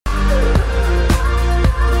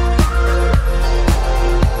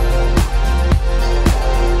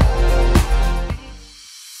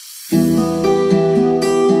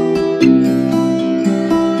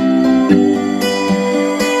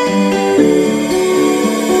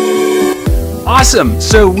Awesome.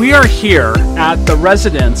 So we are here at the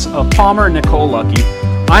residence of Palmer and Nicole Luckey.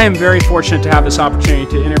 I am very fortunate to have this opportunity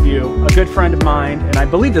to interview a good friend of mine, and I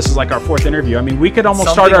believe this is like our fourth interview. I mean, we could almost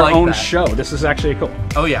start our own show. This is actually cool.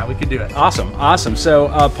 Oh yeah, we could do it. Awesome. So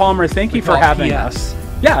Palmer, thank you for having us.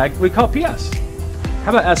 Yeah, we call it PS.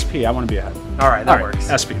 How about SP? I want to be ahead. All right, that works.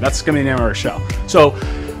 SP. That's going to be the name of our show. So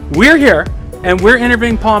we're here. And we're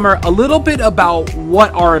interviewing Palmer a little bit about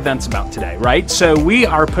what our event's about today, right? So we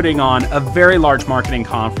are putting on a very large marketing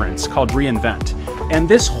conference called reInvent. And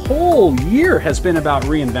this whole year has been about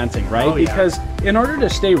reinventing, right? Oh, yeah. Because in order to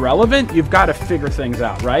stay relevant, you've got to figure things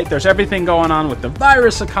out, right? There's everything going on with the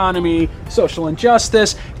virus economy, social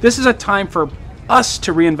injustice. This is a time for us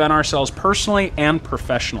to reinvent ourselves personally and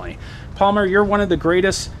professionally. Palmer, you're one of the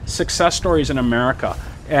greatest success stories in America.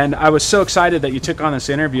 And I was so excited that you took on this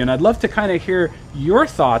interview, and I'd love to kind of hear your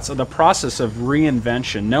thoughts of the process of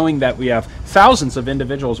reinvention, knowing that we have thousands of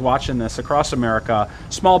individuals watching this across America,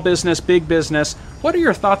 small business, big business. What are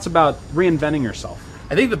your thoughts about reinventing yourself?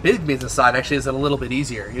 I think the big business side actually is a little bit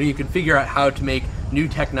easier. You can figure out how to make new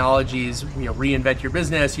technologies, reinvent your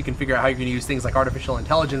business. You can figure out how you can use things like artificial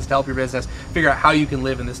intelligence to help your business, figure out how you can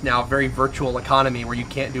live in this now very virtual economy where you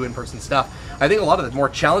can't do in-person stuff. I think a lot of the more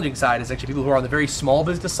challenging side is actually people who are on the very small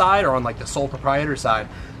business side or on like the sole proprietor side.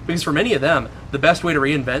 Because for many of them, the best way to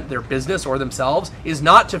reinvent their business or themselves is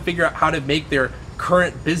not to figure out how to make their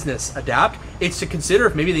current business adapt. It's to consider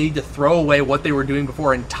if maybe they need to throw away what they were doing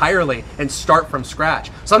before entirely and start from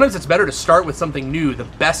scratch. Sometimes it's better to start with something new, the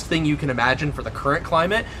best thing you can imagine for the current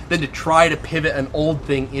climate, than to try to pivot an old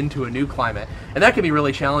thing into a new climate. And that can be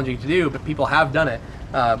really challenging to do, but people have done it.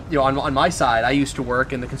 On my side, I used to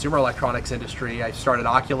work in the consumer electronics industry. I started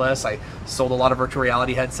Oculus. I sold a lot of virtual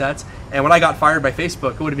reality headsets. And when I got fired by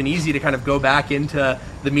Facebook, it would have been easy to kind of go back into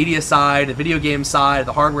the media side, the video game side,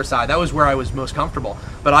 the hardware side. That was where I was most comfortable.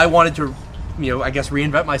 But I wanted to,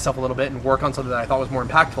 reinvent myself a little bit and work on something that I thought was more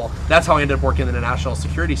impactful. That's how I ended up working in the national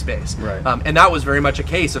security space. Right. And that was very much a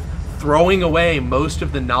case of throwing away most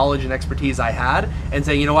of the knowledge and expertise I had and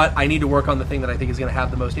saying, you know what, I need to work on the thing that I think is going to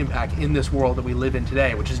have the most impact in this world that we live in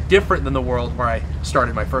today, which is different than the world where I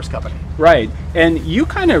started my first company. Right. And you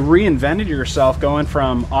kind of reinvented yourself going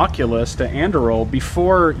from Oculus to Anduril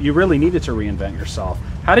before you really needed to reinvent yourself.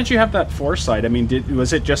 How did you have that foresight? I mean,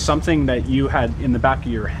 was it just something that you had in the back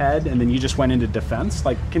of your head and then you just went into defense?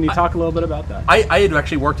 Like, can you talk a little bit about that? I had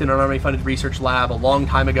actually worked in an Army-funded research lab a long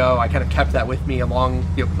time ago. I kind of kept that with me along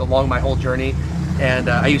my whole journey. And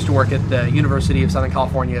I used to work at the University of Southern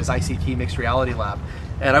California's ICT Mixed Reality Lab.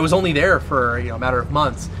 And I was only there for a matter of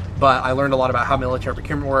months, but I learned a lot about how military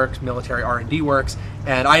procurement works, military R&D works,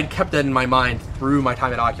 and I had kept that in my mind through my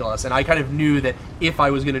time at Oculus. And I kind of knew that if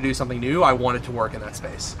I was going to do something new, I wanted to work in that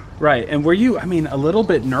space. Right. And were you, a little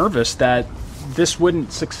bit nervous that this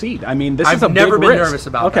wouldn't succeed? I mean, I've is a never big been risk. nervous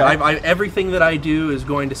about it. Everything that I do is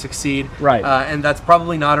going to succeed. Right. And that's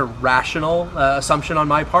probably not a rational assumption on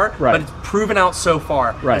my part, right. but it's proven out so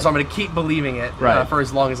far. Right. And so I'm going to keep believing it right. For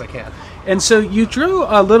as long as I can. And so you drew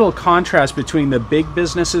a little contrast between the big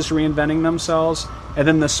businesses reinventing themselves and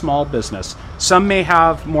then the small business. Some may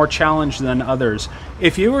have more challenge than others.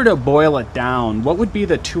 If you were to boil it down, what would be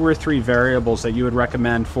the 2 or 3 variables that you would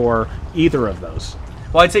recommend for either of those?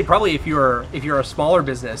 Well, I'd say probably if you're a smaller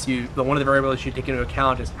business, one of the variables you take into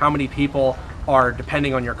account is how many people are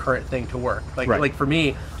depending on your current thing to work. Like for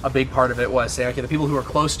me, a big part of it was saying, okay, the people who are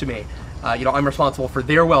close to me, I'm responsible for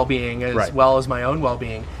their well-being as right. well as my own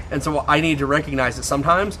well-being. And so I need to recognize that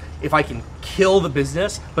sometimes if I can kill the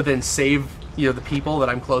business, but then save the people that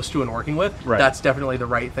I'm close to and working with, right. that's definitely the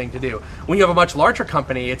right thing to do. When you have a much larger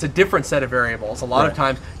company, it's a different set of variables. A lot right. of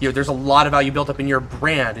times, there's a lot of value built up in your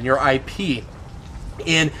brand and your IP,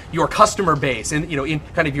 in your customer base, and in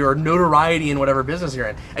kind of your notoriety in whatever business you're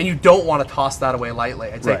in, and you don't want to toss that away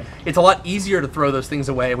lightly. I'd say right. it's a lot easier to throw those things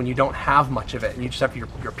away when you don't have much of it and you just have your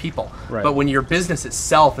people. Right. But when your business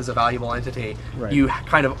itself is a valuable entity, right. you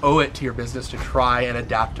kind of owe it to your business to try and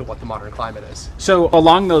adapt to what the modern climate is. So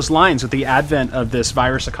along those lines, with the advent of this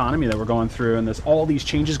virus economy that we're going through and all these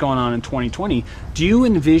changes going on in 2020, do you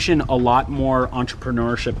envision a lot more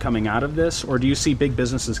entrepreneurship coming out of this, or do you see big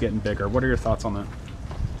businesses getting bigger? What are your thoughts on that?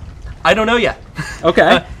 I don't know yet.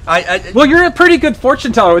 Okay. Well, you're a pretty good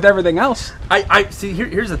fortune teller with everything else. I see.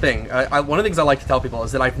 Here's the thing. One of the things I like to tell people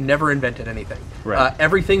is that I've never invented anything. Right.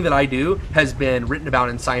 Everything that I do has been written about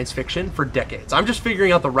in science fiction for decades. I'm just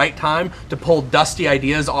figuring out the right time to pull dusty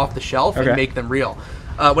ideas off the shelf okay. and make them real.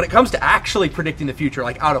 When it comes to actually predicting the future,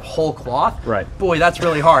 like out of whole cloth, right. boy, that's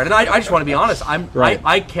really hard. And I just want to be honest, right.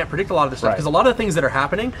 I can't predict a lot of this stuff because right. a lot of the things that are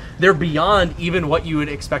happening, they're beyond even what you would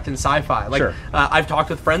expect in sci-fi. Like sure. I've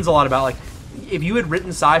talked with friends a lot about if you had written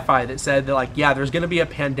sci-fi that said that, like, yeah, there's going to be a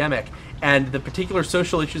pandemic, and the particular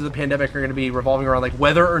social issues of the pandemic are going to be revolving around like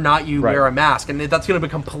whether or not you wear a mask, and that's going to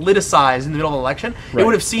become politicized in the middle of an election, it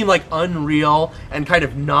would have seemed like unreal and kind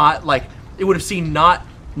of not like, it would have seemed not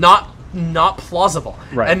plausible.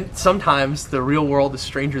 And sometimes the real world is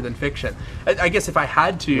stranger than fiction. I guess if I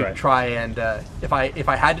had to try and if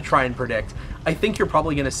I had to try and predict, I think you're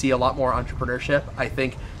probably going to see a lot more entrepreneurship. I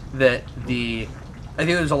think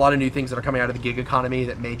there's a lot of new things that are coming out of the gig economy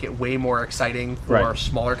that make it way more exciting for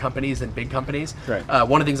smaller companies than big companies.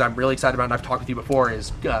 One of the things I'm really excited about, and I've talked with you before,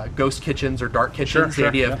 is ghost kitchens or dark kitchens. The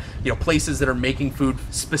idea of places that are making food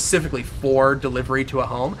specifically for delivery to a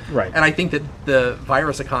home. And I think that the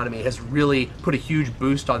virus economy has really put a huge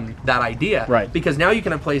boost on that idea. Because now you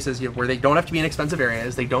can have places where they don't have to be in expensive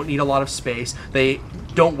areas, they don't need a lot of space, they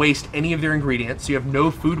don't waste any of their ingredients, so you have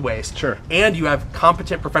no food waste, and you have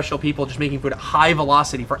competent professional people just making food at high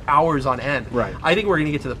velocity for hours on end. I think we're going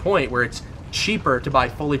to get to the point where it's cheaper to buy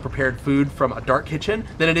fully prepared food from a dark kitchen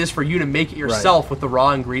than it is for you to make it yourself with the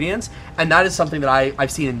raw ingredients, and that is something that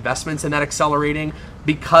I've seen investments in that accelerating,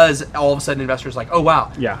 because all of a sudden investors are like, oh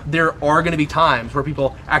wow, there are going to be times where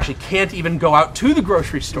people actually can't even go out to the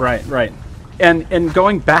grocery store. And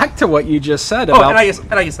going back to what you just said about... and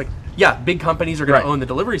I guess like, yeah, big companies are going to own the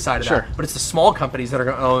delivery side of that, but it's the small companies that are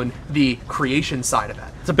going to own the creation side of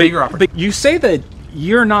that. It's a bigger opportunity. But you say that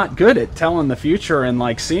you're not good at telling the future and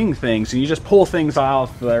like seeing things, and you just pull things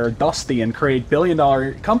off that are dusty and create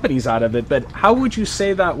billion-dollar companies out of it. But how would you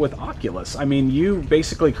say that with Oculus? I mean, you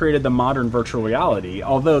basically created the modern virtual reality,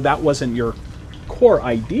 although that wasn't your core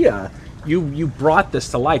idea. You brought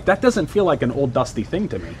this to life. That doesn't feel like an old dusty thing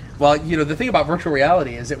to me. Well, the thing about virtual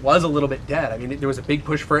reality is it was a little bit dead. I mean, there was a big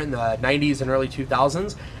push for it in the 90s and early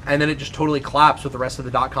 2000s, and then it just totally collapsed with the rest of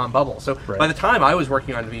the dot-com bubble. So by the time I was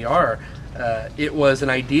working on VR, it was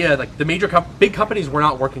an idea, like the major big companies were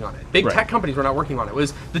not working on it. Big tech companies were not working on it. It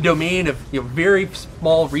was the domain of very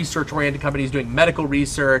small research-oriented companies doing medical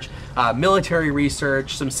research, military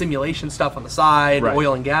research, some simulation stuff on the side,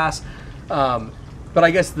 oil and gas. But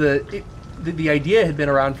I guess the idea had been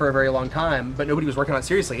around for a very long time, but nobody was working on it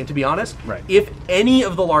seriously. And to be honest, if any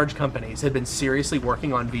of the large companies had been seriously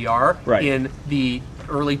working on VR in the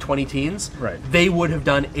early 20-teens, they would have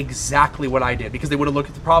done exactly what I did, because they would have looked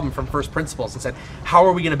at the problem from first principles and said, how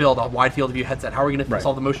are we going to build a wide field of view headset? How are we going to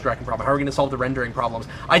solve the motion tracking problem? How are we going to solve the rendering problems?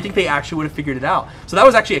 I think they actually would have figured it out. So that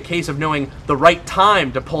was actually a case of knowing the right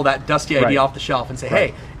time to pull that dusty idea off the shelf and say,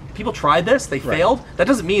 hey, people tried this, they failed. That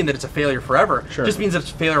doesn't mean that it's a failure forever. It just means that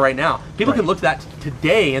it's a failure right now. People can look at that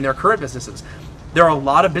today in their current businesses. There are a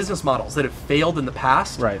lot of business models that have failed in the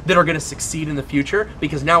past that are going to succeed in the future,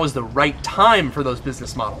 because now is the right time for those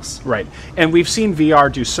business models. And we've seen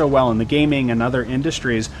VR do so well in the gaming and other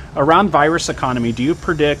industries. Around virus economy, do you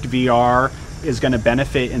predict VR is going to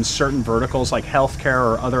benefit in certain verticals like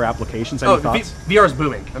healthcare or other applications? Any thoughts? VR is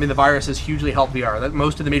booming. I mean, the virus has hugely helped VR.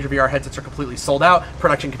 Most of the major VR headsets are completely sold out.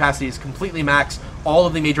 Production capacity is completely maxed. All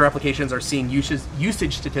of the major applications are seeing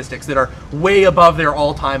usage statistics that are way above their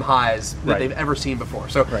all-time highs that they've ever seen before.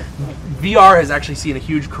 So VR has actually seen a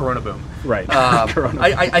huge corona boom.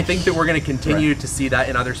 I think that we're going to continue to see that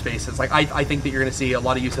in other spaces. Like I think that you're going to see a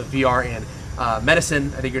lot of use of VR in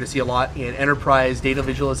medicine. I think you're going to see a lot in enterprise data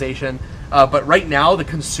visualization. But right now, the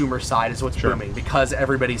consumer side is what's booming, because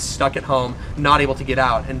everybody's stuck at home, not able to get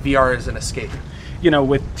out, and VR is an escape.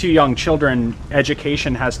 With 2 young children,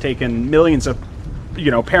 education has taken millions of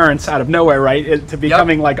parents out of nowhere, to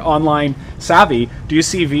becoming like online savvy. Do you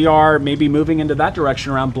see VR maybe moving into that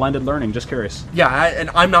direction around blended learning? Just curious. Yeah, and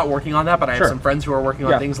I'm not working on that, but I have some friends who are working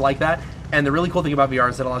on things like that. And the really cool thing about VR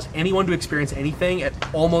is that it allows anyone to experience anything at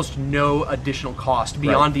almost no additional cost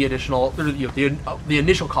beyond the additional, the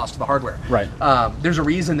initial cost of the hardware. There's a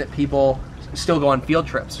reason that people still go on field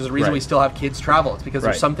trips. There's a reason we still have kids travel. It's because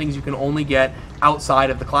there's some things you can only get outside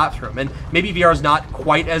of the classroom. And maybe VR is not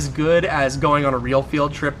quite as good as going on a real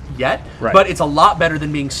field trip yet, but it's a lot better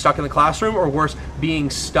than being stuck in the classroom, or worse, being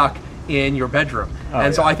stuck in your bedroom.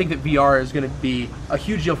 So I think that VR is going to be a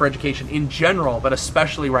huge deal for education in general, but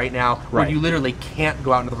especially right now, where you literally can't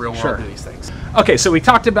go out into the real world to do these things. Okay, so we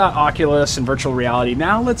talked about Oculus and virtual reality.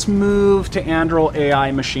 Now let's move to Anduril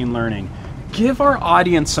AI machine learning. Give our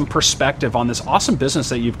audience some perspective on this awesome business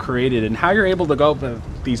that you've created and how you're able to go to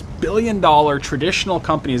these billion-dollar traditional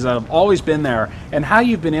companies that have always been there, and how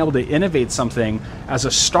you've been able to innovate something as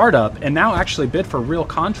a startup and now actually bid for real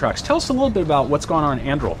contracts. Tell us a little bit about what's going on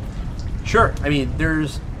in Anduril. Sure. I mean,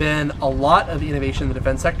 there's been a lot of innovation in the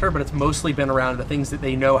defense sector, but it's mostly been around the things that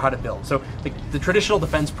they know how to build. So the traditional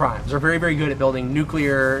defense primes are very, very good at building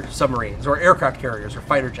nuclear submarines or aircraft carriers or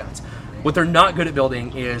fighter jets. What they're not good at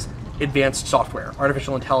building is advanced software,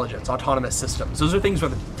 artificial intelligence, autonomous systems. Those are things where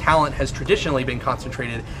the talent has traditionally been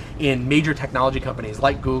concentrated in major technology companies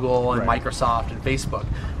like Google and Microsoft and Facebook.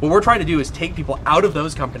 What we're trying to do is take people out of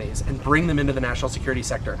those companies and bring them into the national security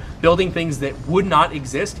sector, building things that would not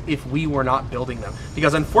exist if we were not building them.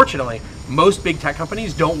 Because unfortunately, most big tech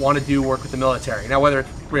companies don't want to do work with the military. Now, whether it's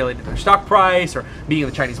related to their stock price or being in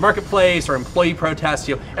the Chinese marketplace or employee protests,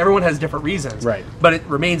 everyone has different reasons. Right. But it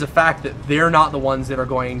remains a fact that they're not the ones that are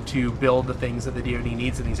going to build the things that the DoD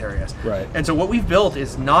needs in these areas. Right. And so what we've built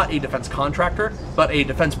is not a defense contractor, but a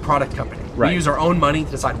defense product company. Right. We use our own money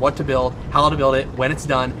to decide what to build, how to build it, when it's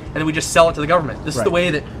done, and then we just sell it to the government. This is the way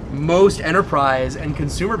that most enterprise and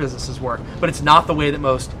consumer businesses work, but it's not the way that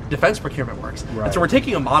most defense procurement works. Right. And so we're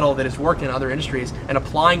taking a model that has worked in other industries and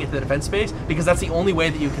applying it to the defense space, because that's the only way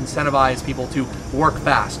that you can incentivize people to work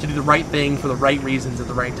fast, to do the right thing for the right reasons at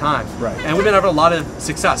the right time. Right. And we've been having a lot of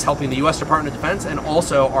success helping the U.S. Department of Defense and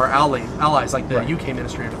also our allies like the UK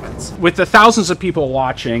Ministry of Defense. With the thousands of people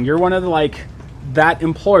watching, you're one of the that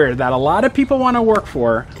employer that a lot of people want to work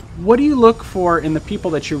for. What do you look for in the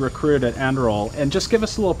people that you recruit at Anduril? And just give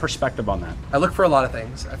us a little perspective on that. I look for a lot of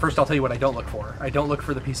things. First, I'll tell you what I don't look for. I don't look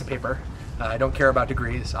for the piece of paper. I don't care about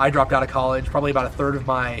degrees. I dropped out of college. Probably about a third of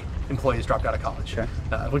my employees dropped out of college,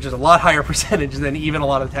 which is a lot higher percentage than even a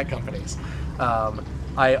lot of tech companies.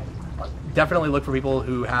 I definitely look for people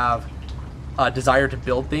who have a desire to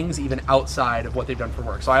build things even outside of what they've done for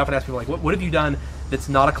work. So I often ask people, what have you done that's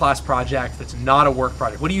not a class project, that's not a work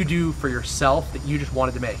project? What do you do for yourself that you just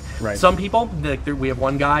wanted to make? Right. Some people, we have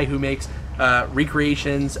one guy who makes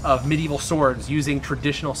recreations of medieval swords using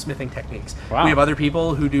traditional smithing techniques. Wow. We have other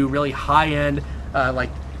people who do really high-end, like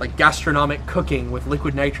gastronomic cooking with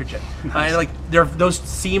liquid nitrogen. Nice. And those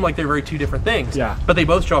seem like they're very two different things. Yeah. But they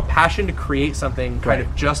both show a passion to create something kind Right.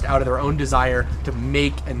 of just out of their own desire to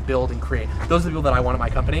make and build and create. Those are the people that I want at my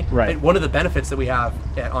company. Right. And one of the benefits that we have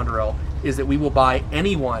at Anduril is that we will buy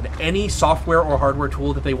anyone any software or hardware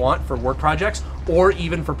tool that they want for work projects or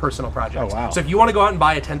even for personal projects. Oh, wow. So if you want to go out and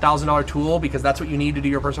buy a $10,000 tool because that's what you need to do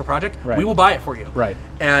your personal project, Right. we will buy it for you. Right.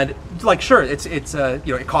 And sure, it's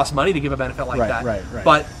it costs money to give a benefit like Right, that. right.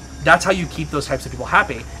 But that's how you keep those types of people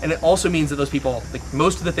happy. And it also means that those people,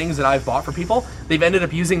 most of the things that I've bought for people, they've ended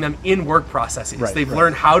up using them in work processes. Right, They've right.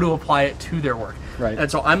 learned how to apply it to their work. Right.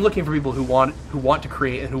 And so I'm looking for people who want to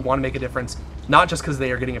create and who want to make a difference, not just because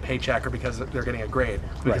they are getting a paycheck or because they're getting a grade,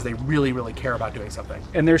 because Right. they really, really care about doing something.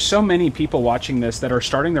 And there's so many people watching this that are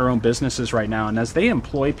starting their own businesses right now. And as they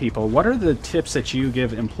employ people, what are the tips that you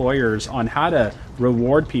give employers on how to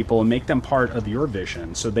reward people and make them part of your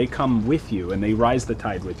vision so they come with you and they rise the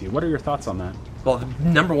tide with you? What are your thoughts on that? Well, the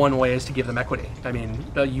number one way is to give them equity. I mean,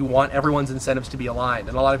 you want everyone's incentives to be aligned.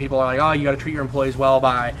 And a lot of people are like, oh, you got to treat your employees well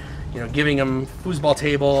by giving them foosball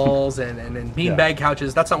tables and beanbag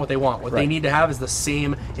couches. That's not what they want. What they need to have is the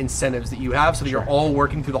same incentives that you have so that you're all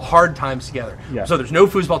working through the hard times together. Yeah. So there's no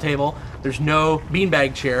foosball table, there's no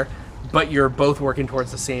beanbag chair, but you're both working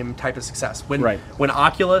towards the same type of success. When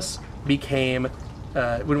Oculus became,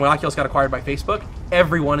 when Oculus got acquired by Facebook,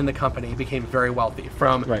 everyone in the company became very wealthy,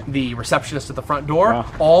 from the receptionist at the front door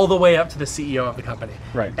all the way up to the CEO of the company.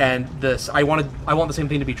 Right. And I want the same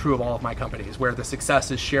thing to be true of all of my companies, where the success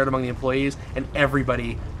is shared among the employees and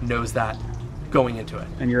everybody knows that going into it.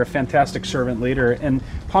 And you're a fantastic servant leader. And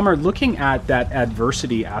Palmer, looking at that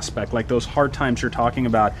adversity aspect, like those hard times you're talking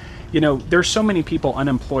about, there's so many people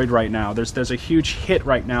unemployed right now. There's a huge hit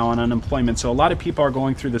right now on unemployment. So a lot of people are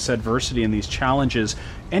going through this adversity and these challenges.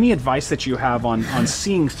 Any advice that you have on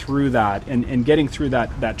seeing through that and getting through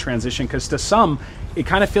that transition? Because to some, it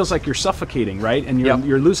kind of feels like you're suffocating, right? And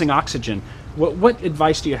you're losing oxygen. What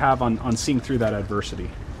advice do you have on seeing through that adversity?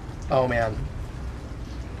 Oh man,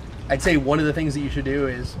 I'd say one of the things that you should do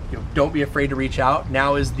is don't be afraid to reach out.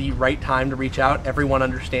 Now is the right time to reach out. Everyone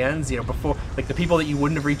understands. Before, like the people that you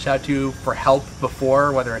wouldn't have reached out to for help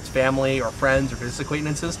before, whether it's family or friends or business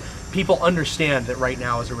acquaintances, people understand that right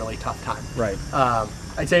now is a really tough time. Right.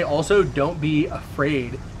 I'd say also don't be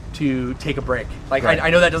afraid to take a break. I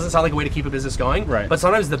know that doesn't sound like a way to keep a business going, but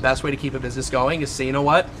sometimes the best way to keep a business going is say, you know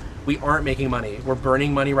what? We aren't making money. We're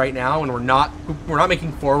burning money right now, and we're not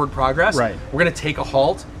making forward progress. Right. We're going to take a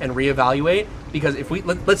halt and reevaluate, because if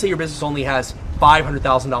let's say your business only has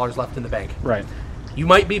 $500,000 left in the bank. Right. You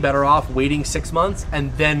might be better off waiting 6 months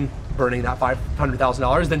and then burning that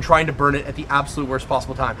 $500,000 than trying to burn it at the absolute worst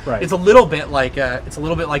possible time. Right. It's a little bit like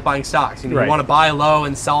buying stocks. You want to buy low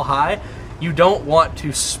and sell high. You don't want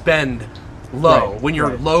to spend low. Right, When you're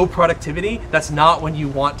right. low productivity, that's not when you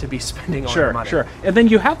want to be spending all your money. Sure. And then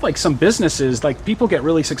you have like some businesses, like people get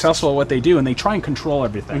really successful at what they do, and they try and control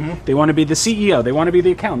everything. They want to be the CEO. They want to be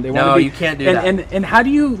the accountant. They want No, to be, you can't do and, that. And how do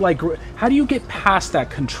you get past that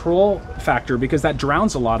control factor, because that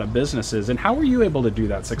drowns a lot of businesses? And how were you able to do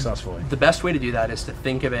that successfully? The best way to do that is to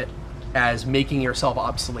think of it as making yourself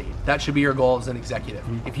obsolete. That should be your goal as an executive.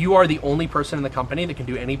 If you are the only person in the company that can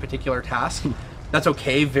do any particular task, that's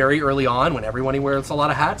okay very early on when everyone wears a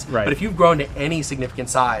lot of hats. Right. But if you've grown to any significant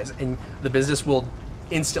size, and the business will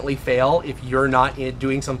instantly fail if you're not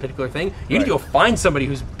doing some particular thing, you need to go find somebody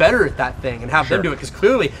who's better at that thing and have them do it, because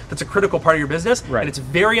clearly that's a critical part of your business, Right. and it's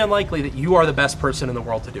very unlikely that you are the best person in the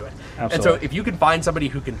world to do it. And Absolutely. so if you can find somebody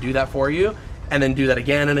who can do that for you, and then do that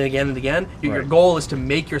again and again and again, your Right. goal is to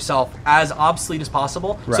make yourself as obsolete as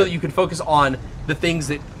possible, Right. so that you can focus on the things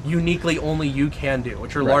that uniquely only you can do,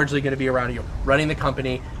 which are Right. largely going to be around you running the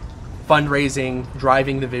company, fundraising,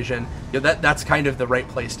 driving the vision. That's kind of the right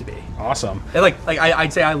place to be. Awesome. And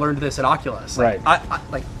I'd say I learned this at Oculus. Right.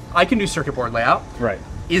 I can do circuit board layout. Right.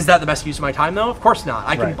 Is that the best use of my time though? Of course not.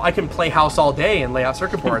 Right. I can play house all day and lay out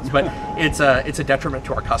circuit boards, but it's a detriment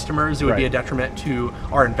to our customers. It would be Right. a detriment to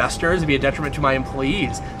our investors. It'd be a detriment to my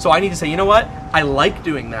employees. So I need to say, you know what? I like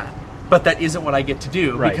doing that, but that isn't what I get to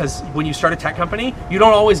do. Right. Because when you start a tech company, you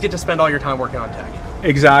don't always get to spend all your time working on tech.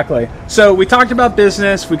 Exactly. So we talked about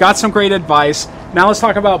business. We got some great advice. Now let's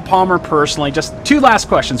talk about Palmer personally. Just two last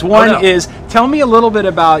questions. One is, tell me a little bit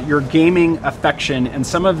about your gaming affection and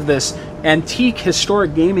some of this antique,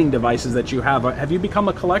 historic gaming devices that you have. Have you become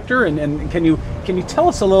a collector? And can you tell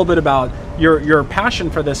us a little bit about your passion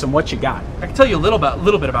for this and what you got? I can tell you a little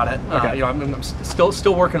bit about it. Okay. I'm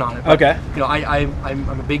still working on it. But, Okay.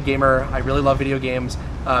 I'm a big gamer. I really love video games.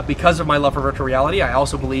 Because of my love for virtual reality, I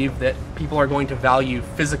also believe that people are going to value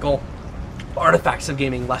physical artifacts of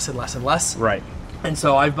gaming less and less and less. Right. And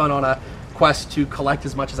so I've been on a quest to collect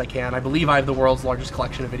as much as I can. I believe I have the world's largest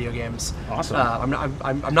collection of video games. Awesome.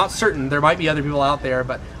 I'm not certain. There might be other people out there,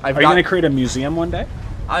 but Are you going to create a museum one day?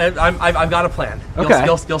 I've got a plan. Okay.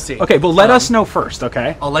 You'll see. Okay, well, let us know first,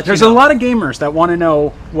 okay? I'll let you There's know. a lot of gamers that want to know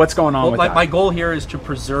what's going on with that. My goal here is to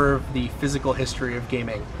preserve the physical history of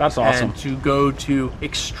gaming. That's awesome. And to go to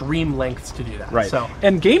extreme lengths to do that. Right. So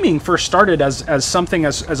And gaming first started as something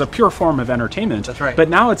as a pure form of entertainment. That's right. But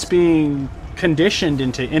now it's being conditioned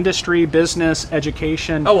into industry, business,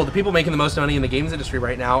 education. oh well, the people making the most money in the games industry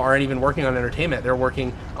right now aren't even working on entertainment. They're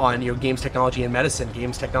working on games technology and medicine,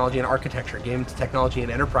 games technology and architecture, games technology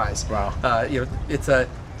and enterprise. Wow.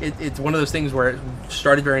 It's one of those things where it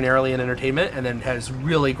started very narrowly in entertainment and then has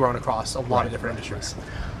really grown across a lot of different industries.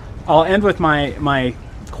 I'll end with my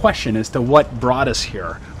question as to what brought us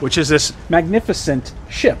here, which is this magnificent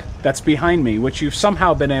ship that's behind me, which you've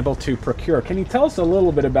somehow been able to procure. Can you tell us a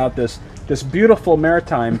little bit about this beautiful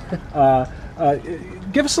maritime?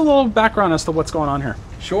 Give us a little background as to what's going on here.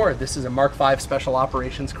 Sure. This is a Mark V Special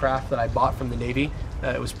Operations craft that I bought from the Navy.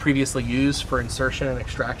 It was previously used for insertion and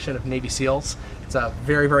extraction of Navy SEALs. It's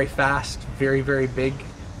very, very fast, very, very big,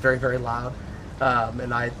 very, very loud.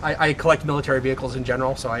 And I collect military vehicles in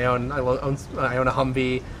general. So I own a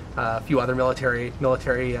Humvee, a few other military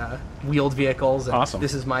wheeled vehicles. And Awesome.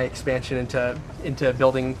 This is my expansion into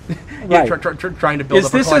building, Right. trying to build Is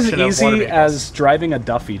up a this as collection of water easy vehicles. as driving a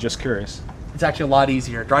Duffy? Just curious. It's actually a lot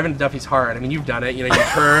easier. Driving a Duffy's hard. I mean, you've done it. You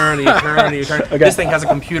turn and you turn and you turn. Okay. This thing has a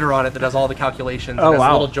computer on it that does all the calculations. Oh, it has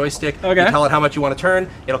wow. a little joystick. Okay. You tell it how much you want to turn.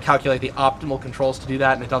 It'll calculate the optimal controls to do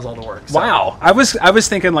that, and it does all the work. So- Wow, I was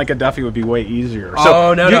thinking like a Duffy would be way easier.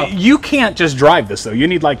 Oh, no, you, no. you can't just drive this though. You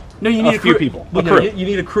need like No, you need a few people. Well, A no, crew. you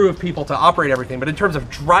need a crew of people to operate everything. But in terms of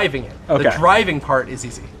driving it, the Okay. driving part is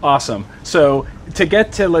easy. Awesome. So to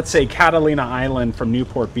get to, let's say, Catalina Island from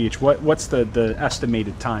Newport Beach, what's the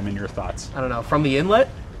estimated time in your thoughts? I don't know. From the inlet,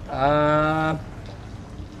 I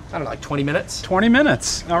don't know, like 20 minutes. 20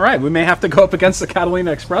 minutes. All right. We may have to go up against the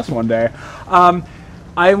Catalina Express one day.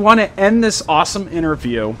 I want to end this awesome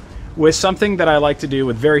interview with something that I like to do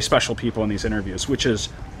with very special people in these interviews, which is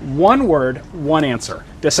one word, one answer.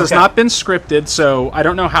 This has Okay. not been scripted, so I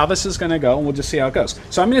don't know how this is going to go, and we'll just see how it goes.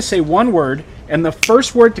 So I'm going to say one word, and the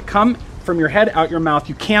first word to come from your head out your mouth,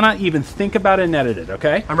 you cannot even think about it and edit it,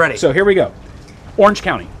 okay? I'm ready. So here we go. Orange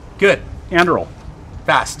County. Good. Anduril.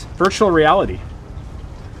 Fast. Virtual reality.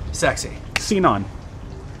 Sexy. Xenon.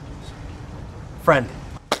 Friend.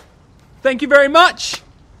 Thank you very much.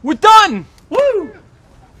 We're done. Woo!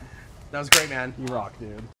 That was great, man. You rock,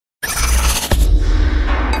 dude.